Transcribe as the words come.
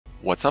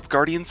What's up,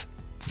 Guardians?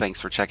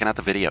 Thanks for checking out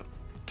the video.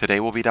 Today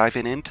we'll be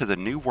diving into the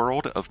new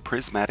world of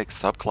prismatic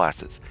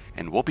subclasses,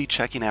 and we'll be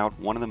checking out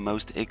one of the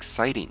most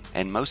exciting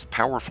and most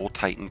powerful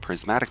Titan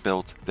prismatic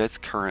builds that's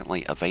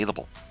currently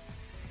available.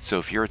 So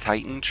if you're a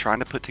Titan trying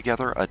to put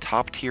together a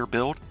top tier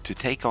build to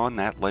take on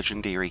that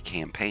legendary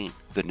campaign,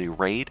 the new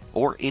raid,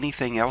 or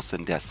anything else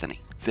in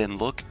Destiny, then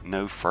look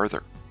no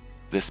further.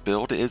 This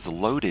build is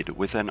loaded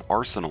with an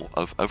arsenal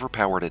of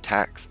overpowered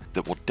attacks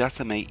that will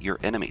decimate your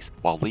enemies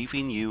while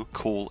leaving you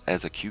cool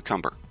as a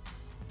cucumber.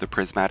 The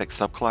Prismatic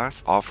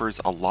subclass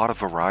offers a lot of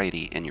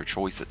variety in your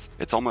choices.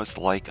 It's almost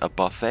like a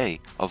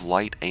buffet of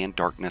light and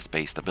darkness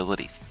based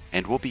abilities,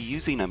 and we'll be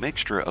using a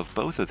mixture of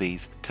both of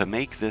these to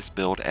make this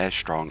build as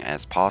strong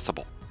as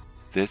possible.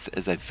 This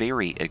is a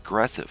very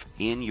aggressive,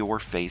 in your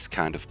face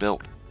kind of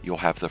build. You'll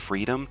have the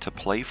freedom to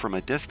play from a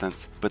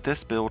distance, but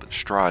this build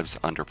strives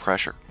under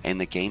pressure, and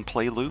the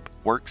gameplay loop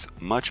works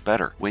much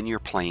better when you're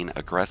playing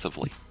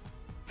aggressively.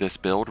 This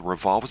build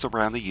revolves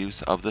around the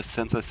use of the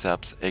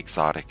Synthoceps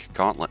Exotic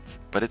Gauntlets,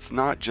 but it's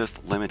not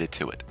just limited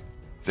to it.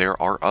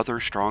 There are other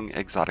strong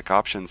exotic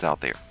options out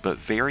there, but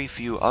very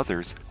few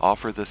others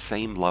offer the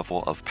same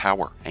level of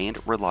power and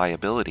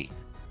reliability.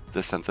 The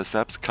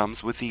Synthoceps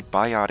comes with the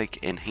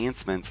Biotic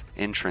Enhancements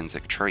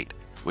intrinsic trait,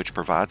 which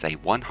provides a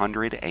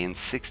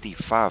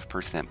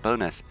 165%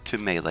 bonus to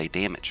melee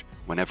damage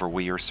whenever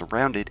we are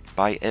surrounded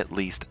by at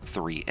least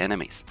 3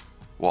 enemies.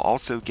 We'll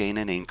also gain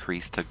an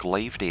increase to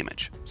glaive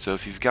damage, so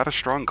if you've got a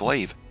strong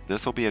glaive,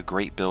 this will be a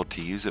great build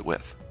to use it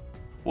with.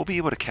 We'll be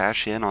able to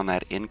cash in on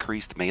that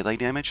increased melee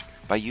damage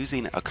by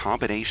using a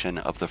combination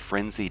of the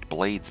Frenzied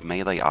Blades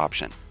melee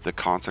option, the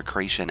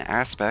Consecration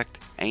aspect,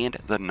 and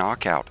the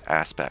Knockout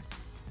aspect.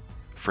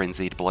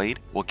 Frenzied Blade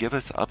will give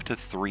us up to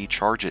 3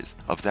 charges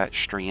of that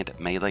strand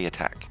melee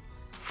attack.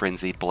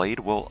 Frenzied Blade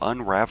will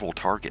unravel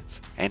targets,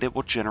 and it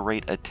will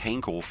generate a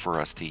tangle for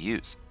us to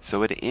use,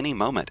 so at any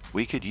moment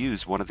we could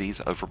use one of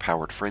these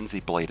overpowered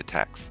Frenzied Blade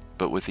attacks.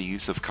 But with the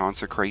use of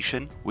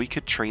Consecration, we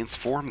could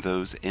transform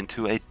those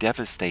into a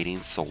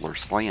devastating Solar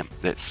Slam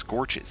that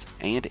scorches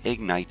and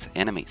ignites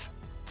enemies.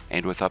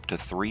 And with up to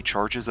 3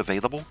 charges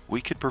available,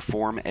 we could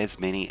perform as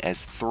many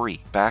as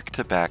 3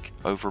 back-to-back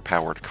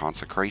overpowered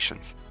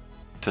Consecrations.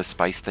 To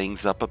spice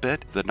things up a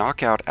bit, the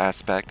Knockout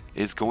aspect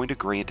is going to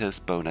grant us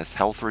bonus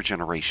health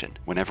regeneration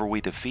whenever we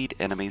defeat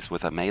enemies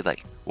with a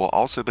melee. We'll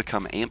also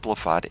become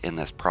amplified in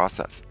this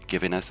process,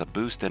 giving us a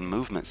boost in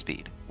movement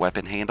speed,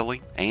 weapon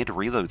handling, and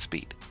reload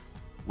speed.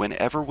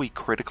 Whenever we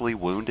critically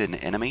wound an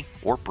enemy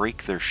or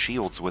break their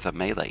shields with a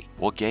melee,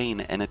 we'll gain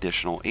an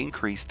additional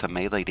increase to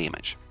melee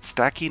damage,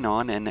 stacking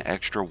on an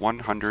extra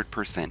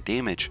 100%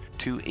 damage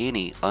to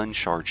any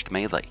uncharged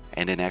melee,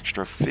 and an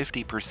extra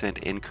 50%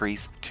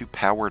 increase to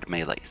powered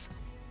melees.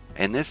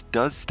 And this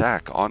does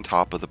stack on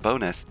top of the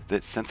bonus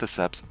that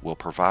Synthoceps will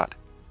provide.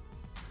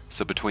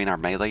 So between our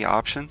melee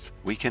options,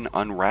 we can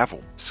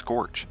unravel,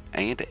 scorch,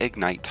 and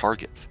ignite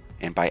targets.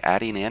 And by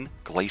adding in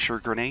Glacier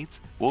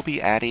Grenades, we'll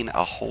be adding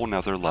a whole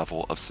nother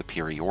level of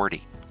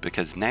superiority,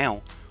 because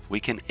now we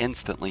can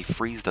instantly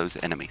freeze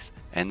those enemies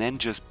and then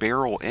just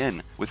barrel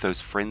in with those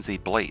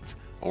Frenzied Blades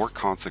or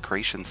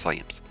Consecration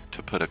Slams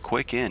to put a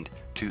quick end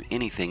to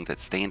anything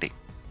that's standing.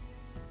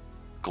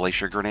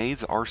 Glacier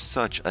Grenades are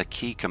such a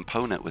key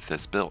component with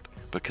this build,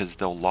 because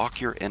they'll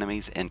lock your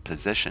enemies in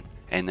position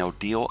and they'll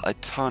deal a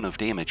ton of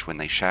damage when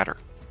they shatter.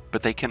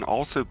 But they can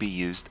also be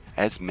used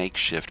as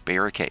makeshift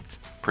barricades,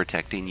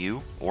 protecting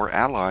you or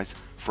allies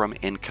from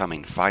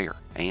incoming fire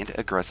and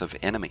aggressive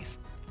enemies.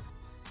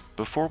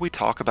 Before we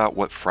talk about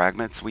what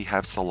fragments we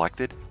have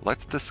selected,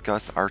 let's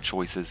discuss our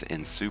choices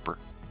in Super.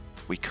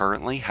 We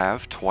currently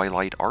have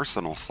Twilight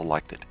Arsenal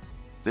selected.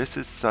 This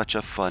is such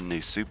a fun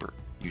new super.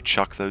 You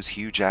chuck those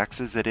huge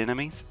axes at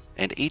enemies,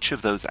 and each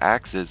of those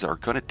axes are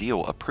going to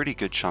deal a pretty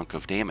good chunk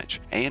of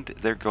damage, and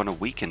they're going to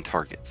weaken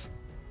targets.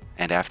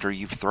 And after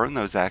you've thrown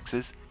those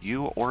axes,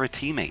 you or a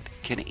teammate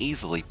can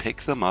easily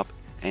pick them up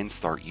and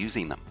start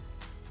using them.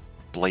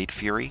 Blade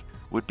Fury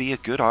would be a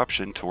good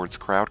option towards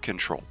crowd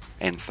control,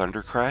 and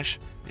Thunder Crash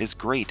is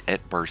great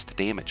at burst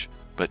damage,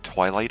 but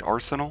Twilight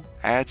Arsenal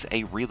adds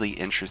a really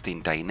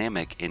interesting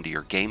dynamic into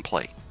your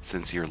gameplay,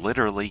 since you're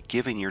literally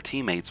giving your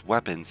teammates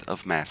weapons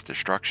of mass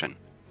destruction.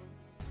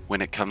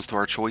 When it comes to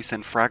our choice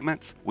in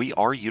fragments, we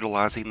are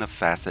utilizing the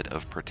facet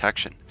of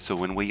protection, so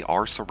when we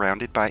are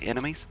surrounded by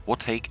enemies, we'll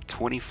take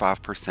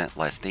 25%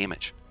 less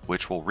damage,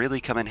 which will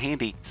really come in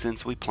handy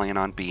since we plan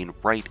on being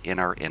right in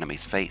our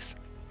enemy's face.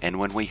 And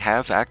when we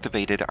have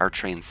activated our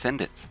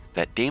Transcendence,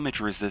 that damage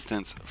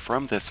resistance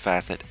from this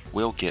facet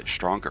will get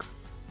stronger.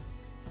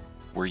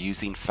 We're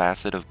using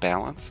Facet of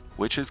Balance,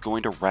 which is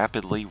going to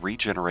rapidly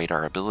regenerate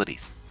our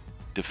abilities.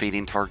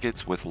 Defeating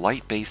targets with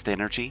light-based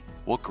energy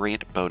will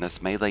grant bonus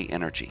melee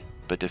energy,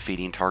 but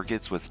defeating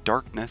targets with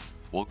darkness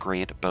will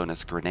grant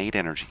bonus grenade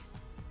energy.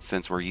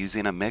 Since we're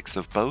using a mix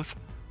of both,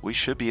 we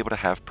should be able to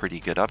have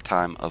pretty good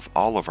uptime of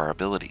all of our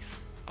abilities,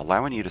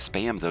 allowing you to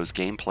spam those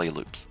gameplay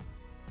loops.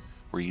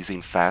 We're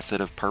using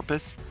Facet of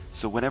Purpose,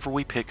 so whenever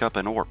we pick up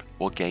an orb,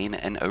 we'll gain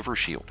an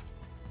overshield.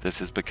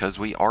 This is because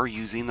we are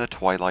using the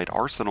Twilight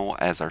Arsenal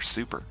as our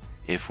super,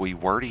 If we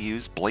were to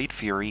use Blade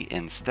Fury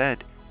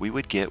instead, we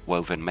would get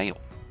Woven Mail,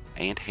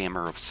 and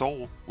Hammer of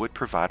Soul would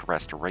provide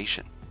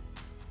restoration.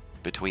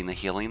 Between the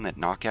healing that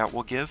Knockout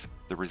will give,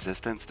 the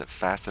resistance that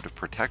Facet of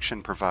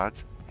Protection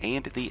provides,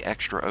 and the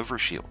extra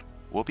overshield,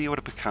 we'll be able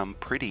to become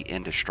pretty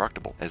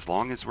indestructible as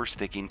long as we're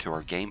sticking to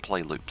our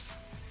gameplay loops.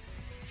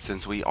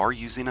 Since we are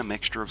using a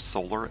mixture of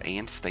solar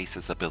and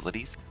stasis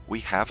abilities,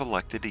 we have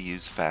elected to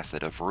use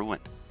Facet of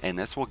Ruin, and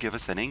this will give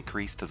us an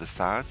increase to the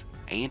size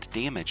and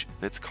damage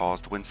that's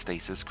caused when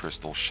stasis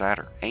crystals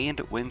shatter and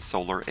when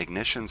solar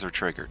ignitions are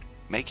triggered,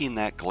 making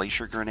that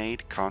Glacier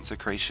Grenade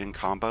Consecration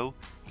combo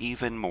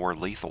even more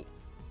lethal.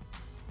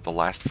 The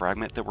last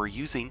fragment that we're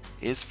using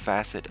is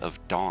Facet of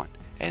Dawn,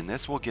 and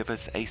this will give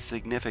us a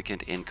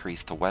significant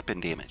increase to weapon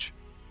damage.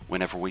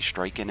 Whenever we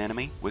strike an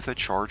enemy with a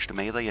charged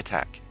melee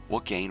attack, we'll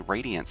gain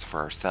Radiance for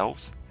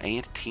ourselves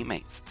and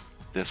teammates.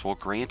 This will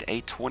grant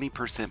a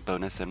 20%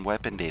 bonus in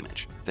weapon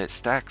damage that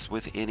stacks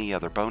with any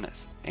other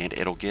bonus, and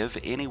it'll give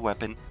any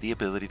weapon the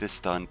ability to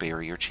stun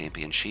barrier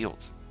champion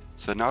shields.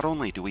 So not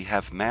only do we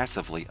have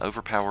massively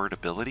overpowered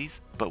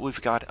abilities, but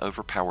we've got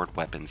overpowered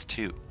weapons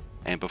too.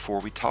 And before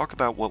we talk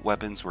about what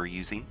weapons we're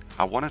using,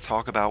 I want to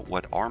talk about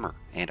what armor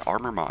and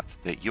armor mods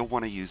that you'll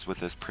want to use with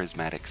this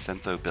Prismatic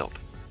Syntho build.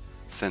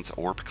 Since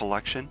Orb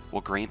Collection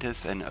will grant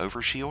us an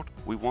overshield,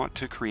 we want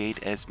to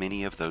create as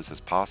many of those as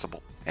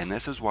possible. And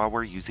this is why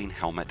we're using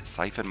Helmet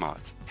Siphon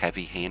mods,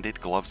 Heavy-Handed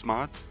Gloves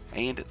mods,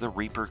 and the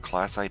Reaper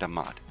class item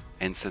mod.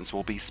 And since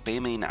we'll be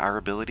spamming our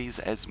abilities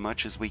as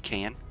much as we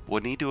can,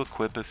 we'll need to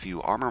equip a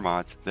few armor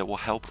mods that will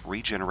help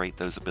regenerate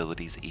those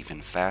abilities even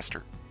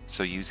faster.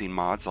 So using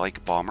mods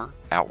like Bomber,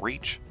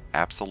 Outreach,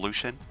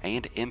 Absolution,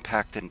 and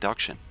Impact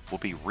Induction will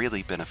be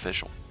really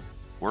beneficial.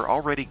 We're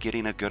already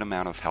getting a good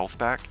amount of health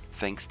back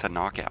thanks to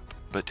Knockout,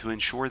 but to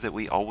ensure that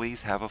we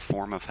always have a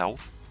form of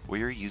health,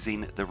 we are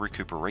using the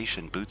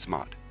Recuperation Boots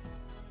mod.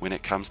 When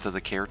it comes to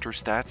the character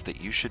stats that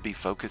you should be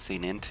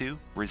focusing into,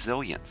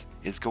 Resilience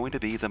is going to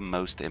be the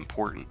most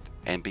important,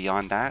 and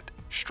beyond that,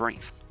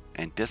 Strength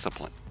and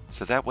Discipline,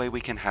 so that way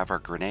we can have our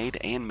grenade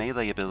and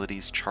melee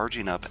abilities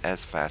charging up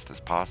as fast as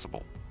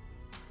possible.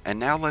 And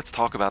now let's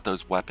talk about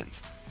those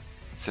weapons.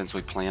 Since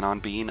we plan on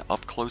being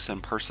up close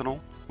and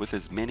personal with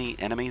as many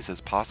enemies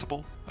as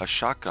possible, a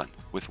shotgun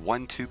with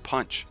 1-2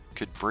 punch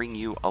could bring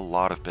you a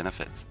lot of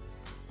benefits.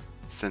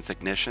 Since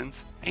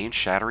ignitions and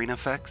shattering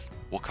effects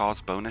will cause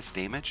bonus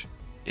damage,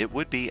 it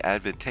would be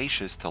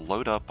advantageous to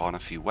load up on a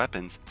few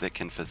weapons that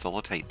can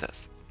facilitate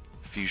this.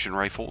 Fusion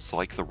rifles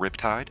like the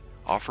Riptide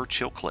offer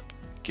Chill Clip,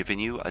 giving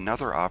you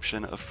another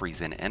option of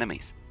freezing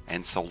enemies,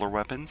 and solar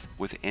weapons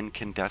with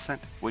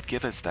Incandescent would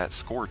give us that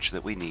Scorch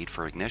that we need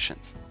for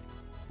ignitions.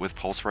 With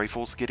pulse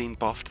rifles getting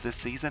buffed this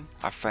season,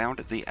 I found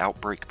the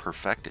Outbreak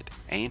Perfected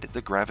and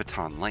the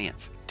Graviton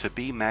Lance to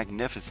be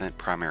magnificent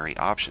primary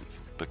options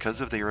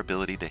because of their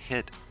ability to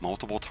hit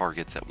multiple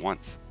targets at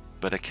once.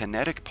 But a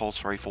kinetic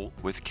pulse rifle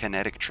with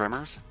kinetic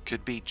tremors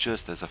could be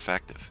just as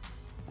effective.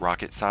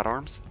 Rocket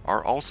sidearms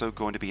are also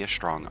going to be a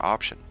strong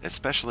option,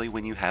 especially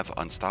when you have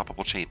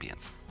unstoppable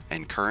champions.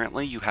 And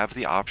currently you have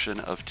the option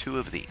of two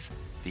of these,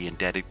 the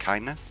Indebted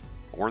Kindness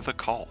or the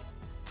Call.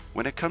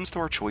 When it comes to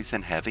our choice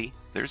in heavy,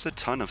 there's a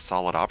ton of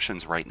solid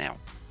options right now.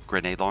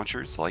 Grenade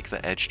launchers like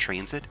the Edge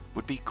Transit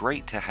would be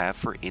great to have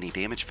for any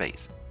damage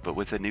phase, but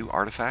with a new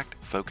artifact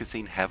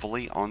focusing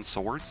heavily on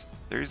swords,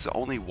 there's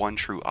only one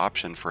true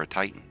option for a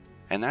Titan,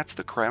 and that's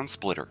the Crown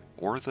Splitter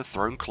or the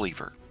Throne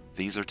Cleaver.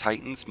 These are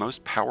Titan's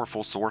most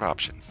powerful sword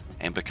options,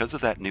 and because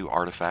of that new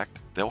artifact,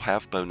 they'll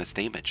have bonus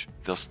damage,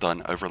 they'll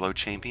stun overload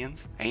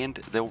champions, and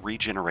they'll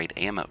regenerate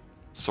ammo.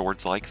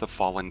 Swords like the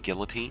Fallen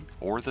Guillotine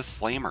or the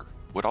Slammer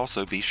would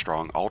also be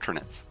strong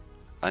alternates.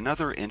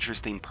 Another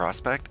interesting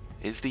prospect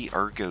is the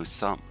Ergo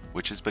Sum,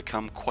 which has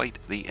become quite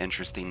the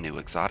interesting new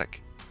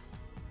exotic.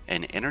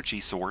 An energy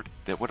sword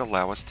that would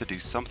allow us to do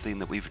something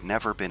that we've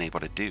never been able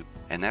to do,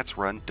 and that's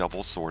run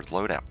double sword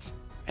loadouts.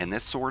 And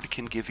this sword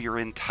can give your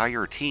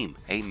entire team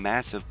a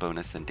massive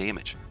bonus in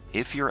damage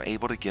if you're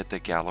able to get the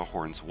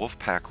Galahorn's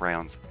Wolfpack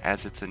rounds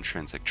as its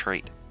intrinsic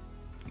trait.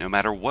 No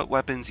matter what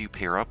weapons you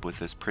pair up with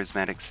this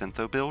Prismatic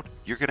Syntho build,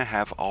 you're going to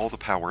have all the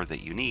power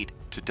that you need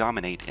to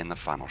dominate in the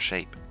final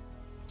shape.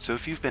 So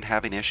if you've been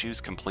having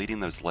issues completing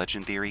those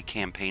legendary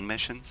campaign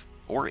missions,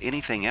 or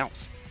anything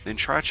else, then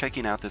try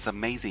checking out this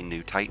amazing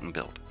new Titan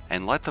build,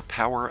 and let the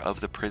power of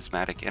the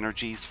prismatic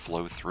energies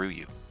flow through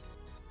you.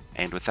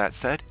 And with that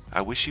said,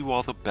 I wish you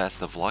all the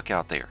best of luck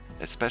out there,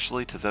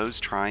 especially to those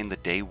trying the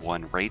Day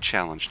 1 Raid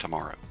Challenge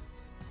tomorrow.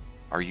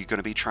 Are you going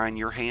to be trying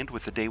your hand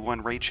with the Day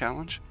 1 Raid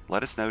Challenge?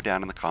 Let us know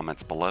down in the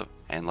comments below,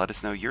 and let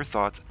us know your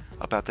thoughts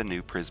about the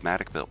new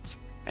Prismatic builds,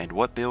 and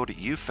what build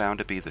you found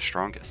to be the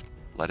strongest.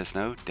 Let us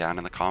know down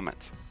in the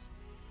comments.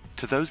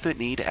 To those that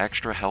need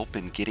extra help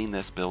in getting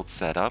this build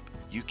set up,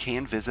 you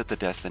can visit the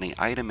Destiny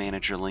Item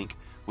Manager link,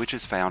 which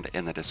is found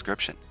in the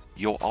description.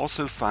 You'll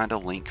also find a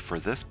link for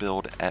this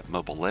build at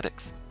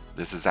Mobalytics.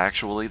 This is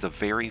actually the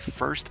very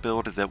first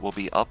build that we'll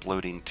be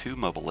uploading to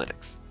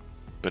Mobalytics.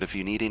 But if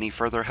you need any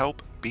further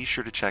help, be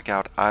sure to check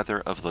out either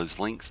of those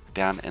links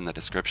down in the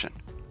description.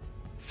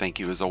 Thank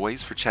you as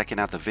always for checking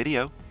out the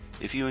video.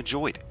 If you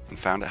enjoyed and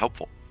found it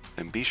helpful,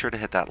 then be sure to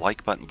hit that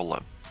like button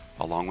below,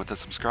 along with the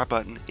subscribe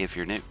button if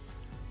you're new.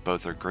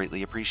 Both are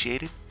greatly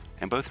appreciated,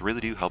 and both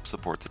really do help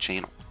support the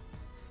channel.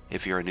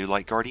 If you're a new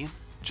Light Guardian,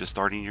 just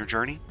starting your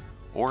journey,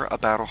 or a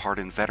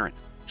battle-hardened veteran,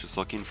 just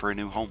looking for a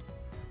new home,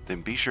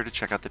 then be sure to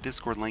check out the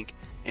Discord link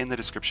in the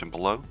description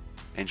below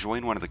and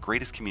join one of the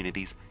greatest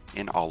communities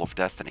in all of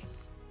Destiny.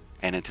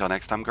 And until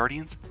next time,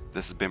 Guardians,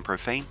 this has been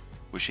Profane,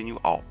 wishing you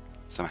all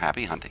some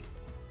happy hunting.